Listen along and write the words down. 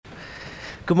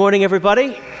Good morning,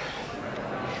 everybody.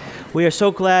 We are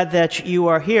so glad that you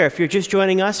are here. If you're just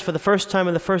joining us for the first time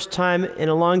or the first time in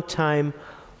a long time,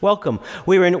 welcome.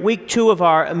 We are in week 2 of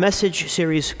our message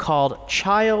series called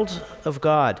Child of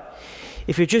God.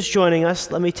 If you're just joining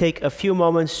us, let me take a few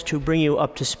moments to bring you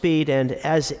up to speed. And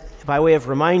as by way of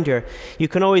reminder, you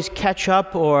can always catch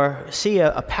up or see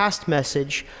a past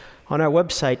message on our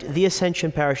website,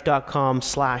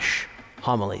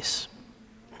 theascensionparish.com/homilies.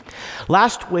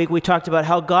 Last week, we talked about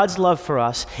how God's love for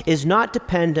us is not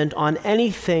dependent on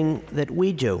anything that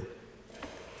we do.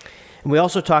 And we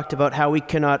also talked about how we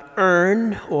cannot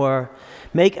earn or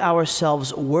make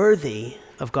ourselves worthy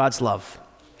of God's love.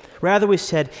 Rather, we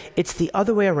said it's the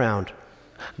other way around.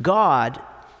 God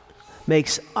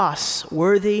makes us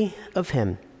worthy of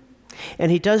Him.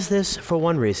 And He does this for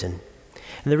one reason.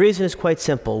 And the reason is quite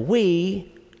simple.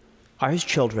 We are His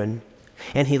children,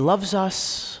 and He loves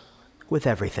us with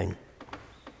everything.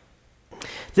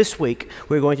 This week,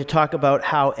 we're going to talk about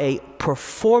how a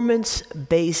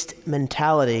performance-based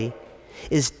mentality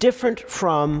is different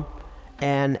from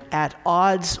and at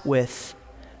odds with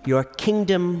your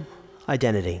kingdom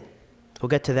identity. We'll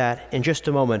get to that in just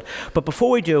a moment. But before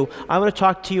we do, I want to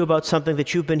talk to you about something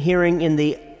that you've been hearing in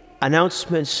the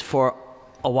announcements for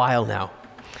a while now.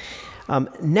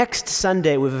 Next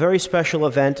Sunday, we have a very special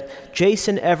event.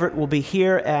 Jason Everett will be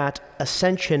here at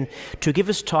Ascension to give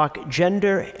us talk,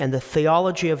 Gender and the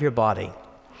Theology of Your Body.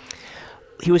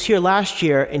 He was here last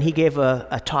year, and he gave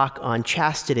a talk on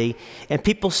chastity, and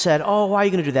people said, "Oh, why are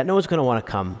you going to do that? No one's going to want to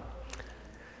come."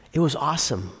 It was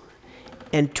awesome.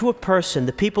 And to a person,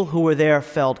 the people who were there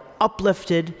felt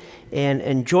uplifted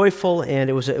and joyful, and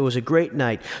it was a great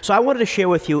night. So I wanted to share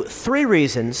with you 3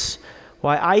 reasons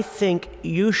why I think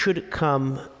you should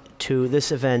come to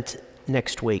this event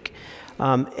next week.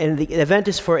 And the event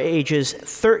is for ages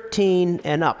 13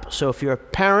 and up. So if you're a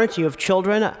parent, you have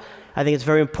children, I think it's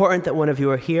very important that one of you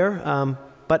are here.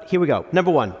 But here we go. Number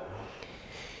 1.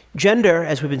 Gender,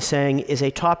 as we've been saying, is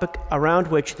a topic around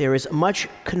which there is much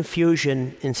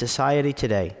confusion in society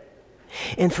today.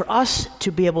 And for us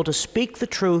to be able to speak the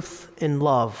truth in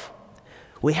love,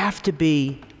 we have to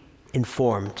be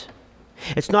informed.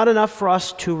 It's not enough for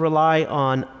us to rely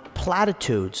on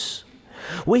platitudes.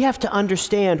 We have to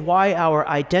understand why our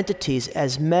identities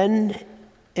as men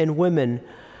and women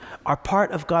are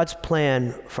part of God's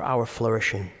plan for our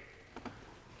flourishing.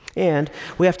 And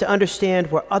we have to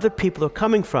understand where other people are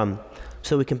coming from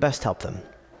so we can best help them.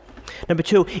 Number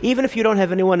 2, even if you don't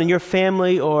have anyone in your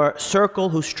family or circle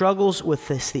who struggles with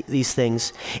these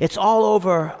things, it's all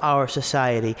over our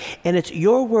society. And it's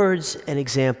your words and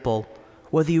example,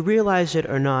 whether you realize it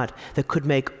or not, that could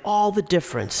make all the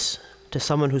difference to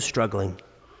someone who's struggling.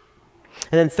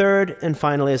 And then third and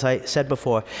finally, as I said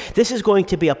before, this is going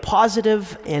to be a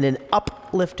positive and an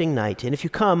uplifting night. And if you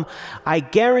come, I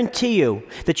guarantee you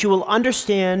that you will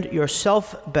understand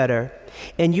yourself better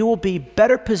and you will be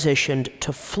better positioned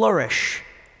to flourish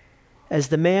as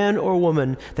the man or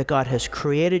woman that God has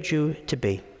created you to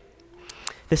be.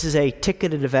 This is a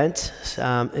ticketed event,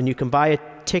 and you can buy a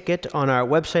ticket on our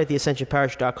website,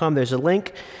 theascensionparish.com. There's a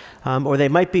link, or they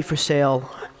might be for sale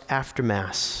after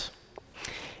Mass.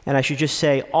 And I should just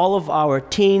say, all of our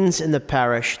teens in the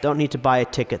parish don't need to buy a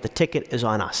ticket. The ticket is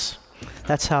on us.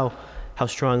 That's how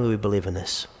strongly we believe in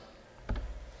this.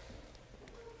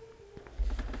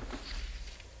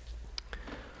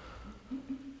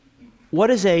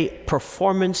 What is a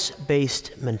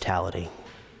performance-based mentality?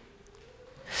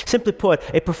 Simply put,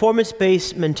 a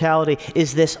performance-based mentality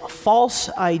is this false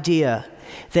idea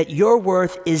that your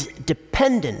worth is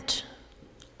dependent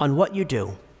on what you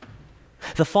do.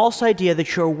 The false idea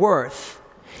that your worth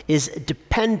is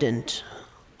dependent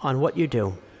on what you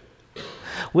do.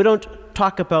 We don't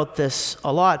talk about this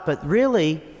a lot, but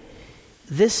really,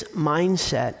 this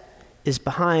mindset is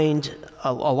behind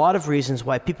a lot of reasons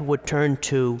why people would turn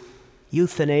to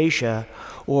euthanasia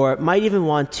or might even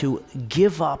want to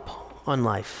give up on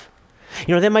life.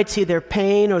 You know, they might see their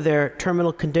pain or their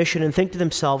terminal condition and think to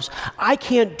themselves, I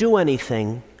can't do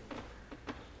anything,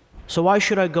 so why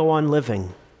should I go on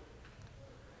living?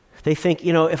 They think,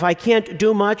 if I can't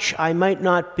do much, I might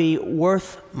not be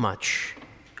worth much.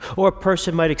 Or a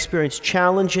person might experience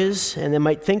challenges and they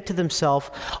might think to themselves,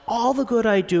 all the good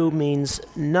I do means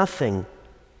nothing,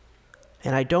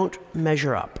 and I don't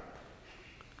measure up.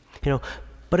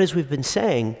 But as we've been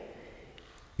saying,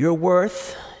 your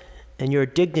worth and your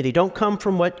dignity don't come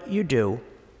from what you do,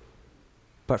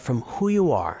 but from who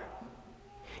you are.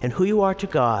 And who you are to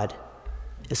God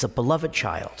is a beloved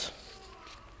child.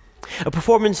 A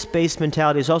performance-based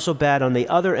mentality is also bad on the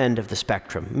other end of the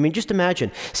spectrum. I mean, just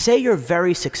imagine, say you're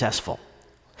very successful.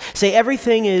 Say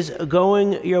everything is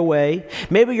going your way.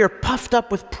 Maybe you're puffed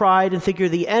up with pride and think you're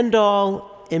the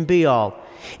end-all and be-all.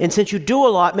 And since you do a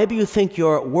lot, maybe you think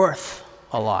you're worth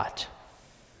a lot.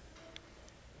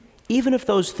 Even if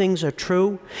those things are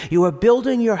true, you are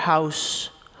building your house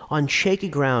on shaky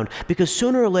ground, because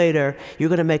sooner or later you're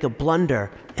going to make a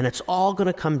blunder and it's all going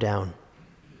to come down.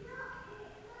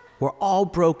 We're all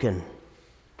broken.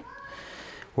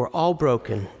 We're all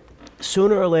broken.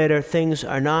 Sooner or later things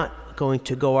are not going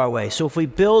to go our way. So if we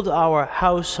build our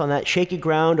house on that shaky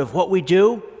ground of what we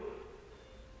do,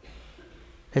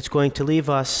 it's going to leave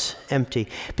us empty,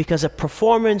 because a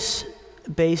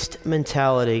performance-based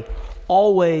mentality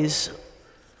always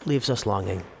leaves us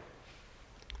longing.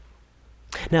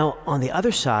 Now, on the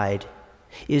other side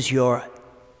is your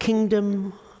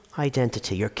kingdom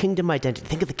identity, your kingdom identity.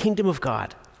 Think of the kingdom of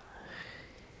God.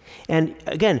 And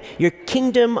again, your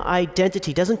kingdom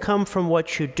identity doesn't come from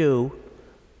what you do,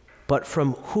 but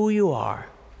from who you are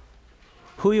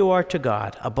to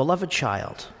God, a beloved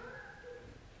child.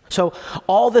 So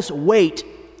all this weight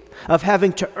of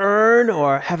having to earn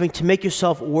or having to make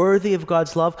yourself worthy of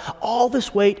God's love, all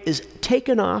this weight is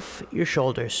taken off your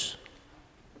shoulders.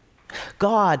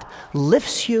 God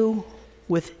lifts you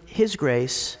with His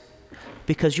grace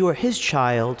because you are His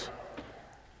child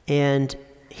and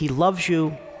He loves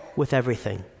you with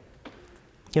everything.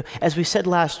 You know, as we said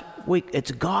last week,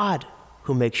 it's God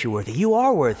who makes you worthy. You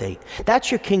are worthy. That's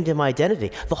your kingdom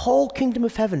identity. The whole kingdom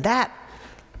of heaven, that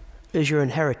is your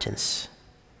inheritance.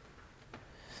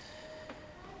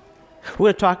 We're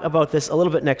going to talk about this a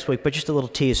little bit next week, but just a little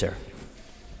teaser.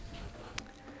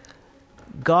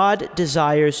 God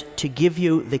desires to give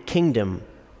you the kingdom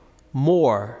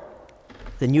more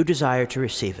than you desire to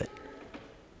receive it.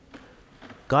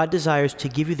 God desires to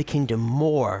give you the kingdom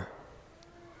more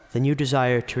than you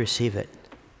desire to receive it.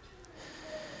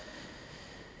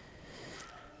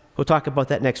 We'll talk about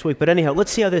that next week. But anyhow,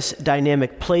 let's see how this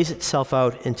dynamic plays itself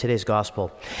out in today's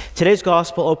gospel. Today's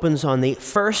gospel opens on the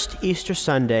first Easter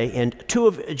Sunday, and two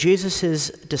of Jesus'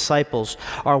 disciples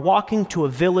are walking to a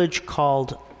village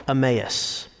called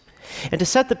Emmaus. And to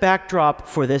set the backdrop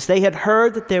for this, they had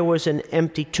heard that there was an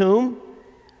empty tomb.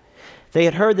 They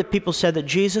had heard that people said that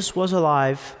Jesus was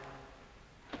alive,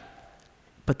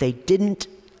 but they didn't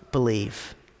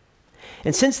believe.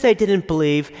 And since they didn't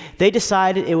believe, they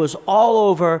decided it was all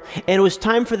over and it was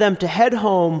time for them to head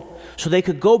home so they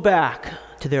could go back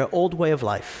to their old way of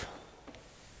life.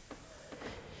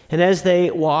 And as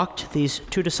they walked, these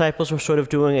two disciples were sort of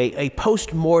doing a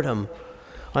post-mortem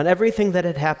on everything that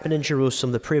had happened in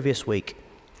Jerusalem the previous week.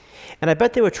 And I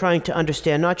bet they were trying to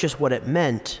understand not just what it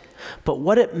meant, but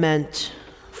what it meant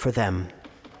for them.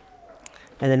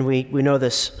 And then we know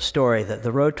this story, that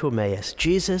the road to Emmaus,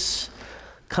 Jesus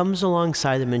comes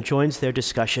alongside them and joins their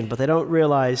discussion, but they don't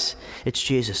realize it's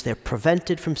Jesus. They're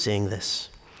prevented from seeing this.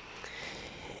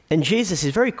 And Jesus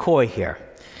is very coy here.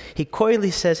 He coyly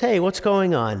says, "Hey, what's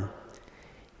going on?"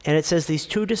 And it says these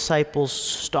two disciples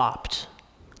stopped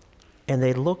and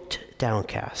they looked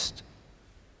downcast.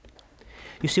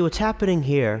 You see, what's happening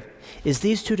here is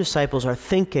these two disciples are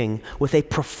thinking with a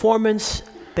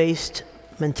performance-based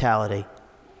mentality.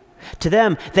 To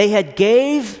them, they had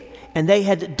gave and they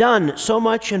had done so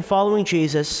much in following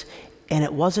Jesus, and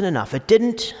it wasn't enough. It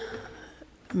didn't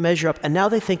measure up, and now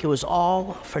they think it was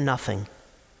all for nothing.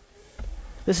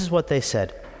 This is what they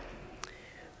said.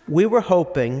 "We were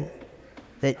hoping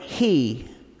that He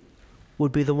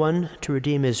would be the one to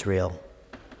redeem Israel."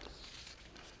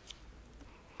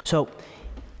 So,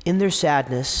 in their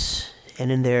sadness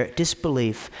and in their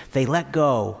disbelief, they let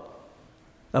go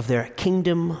of their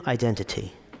kingdom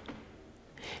identity.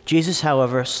 Jesus,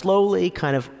 however, slowly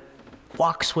kind of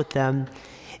walks with them,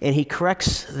 and He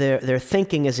corrects their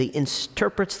thinking as He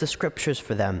interprets the scriptures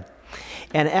for them.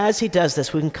 And as He does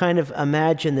this, we can kind of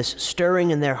imagine this stirring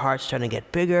in their hearts starting to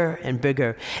get bigger and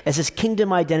bigger as this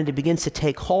kingdom identity begins to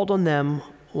take hold on them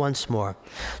once more.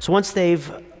 So once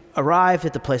they've arrived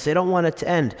at the place, they don't want it to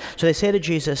end. So they say to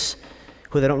Jesus,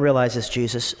 who they don't realize is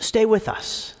Jesus, "Stay with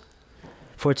us,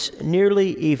 for it's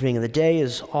nearly evening and the day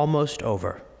is almost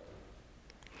over."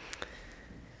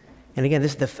 And again,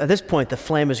 at this point, the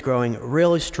flame is growing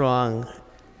really strong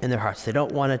in their hearts. They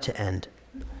don't want it to end.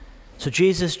 So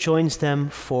Jesus joins them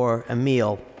for a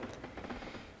meal.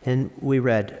 And we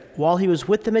read, "While He was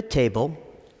with them at table,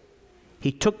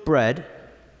 He took bread,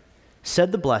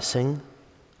 said the blessing,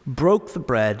 broke the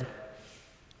bread,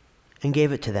 and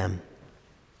gave it to them.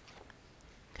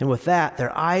 And with that,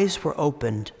 their eyes were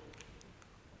opened,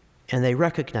 and they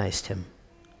recognized Him.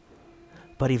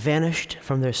 But He vanished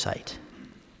from their sight."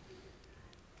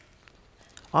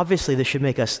 Obviously, this should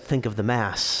make us think of the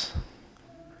Mass.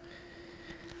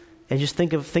 And just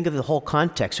think of the whole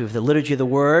context. We have the liturgy of the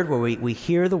word, where we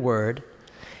hear the word.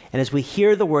 And as we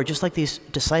hear the word, just like these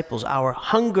disciples, our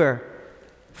hunger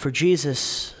for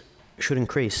Jesus should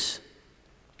increase.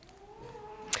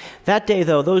 That day,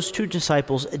 though, those two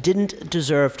disciples didn't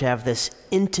deserve to have this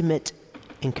intimate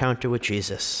encounter with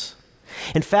Jesus.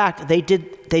 In fact, they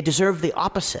deserved the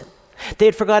opposite. They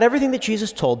had forgot everything that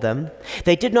Jesus told them.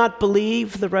 They did not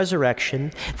believe the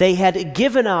resurrection. They had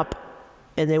given up,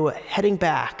 and they were heading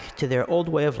back to their old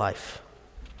way of life.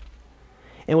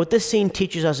 And what this scene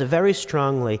teaches us very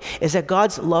strongly is that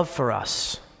God's love for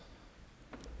us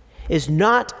is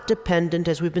not dependent,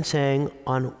 as we've been saying,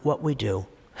 on what we do.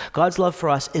 God's love for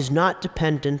us is not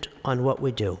dependent on what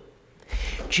we do.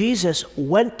 Jesus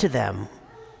went to them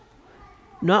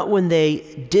not when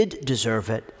they did deserve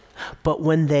it, but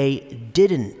when they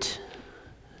didn't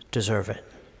deserve it.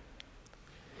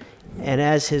 And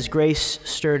as his grace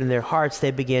stirred in their hearts,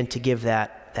 they began to give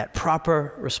that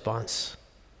proper response.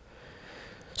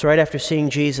 So right after seeing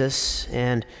Jesus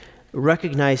and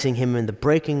recognizing him in the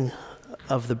breaking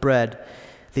of the bread,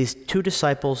 these two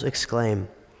disciples exclaim,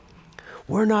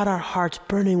 "Were not our hearts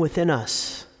burning within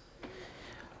us?"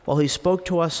 While he spoke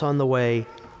to us on the way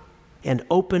and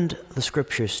opened the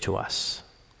scriptures to us.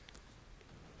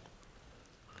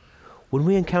 When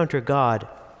we encounter God,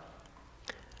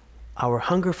 our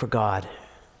hunger for God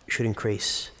should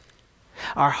increase.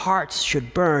 Our hearts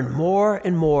should burn more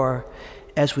and more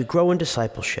as we grow in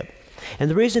discipleship.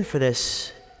 And the reason for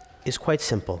this is quite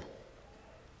simple.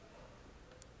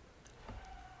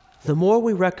 The more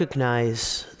we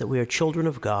recognize that we are children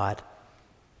of God,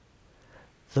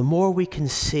 the more we can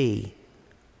see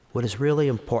what is really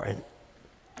important.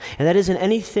 And that isn't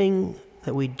anything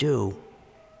that we do,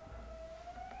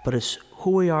 but it's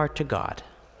who we are to God.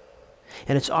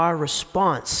 And it's our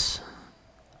response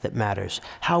that matters,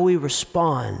 how we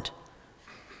respond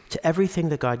to everything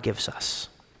that God gives us.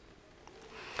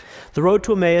 The road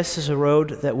to Emmaus is a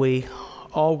road that we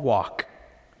all walk.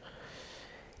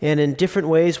 And in different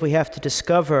ways we have to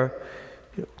discover,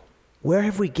 where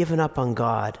have we given up on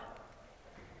God?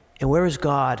 And where is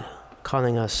God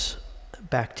calling us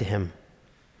back to him?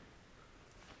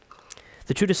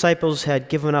 The two disciples had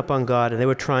given up on God, and they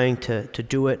were trying to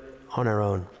do it on our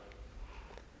own.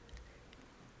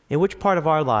 In which part of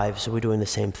our lives are we doing the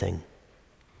same thing?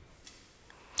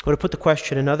 Or to put the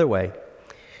question another way,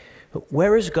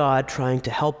 where is God trying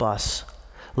to help us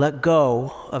let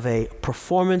go of a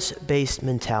performance-based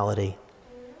mentality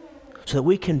so that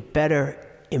we can better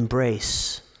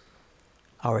embrace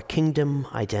our kingdom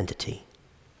identity?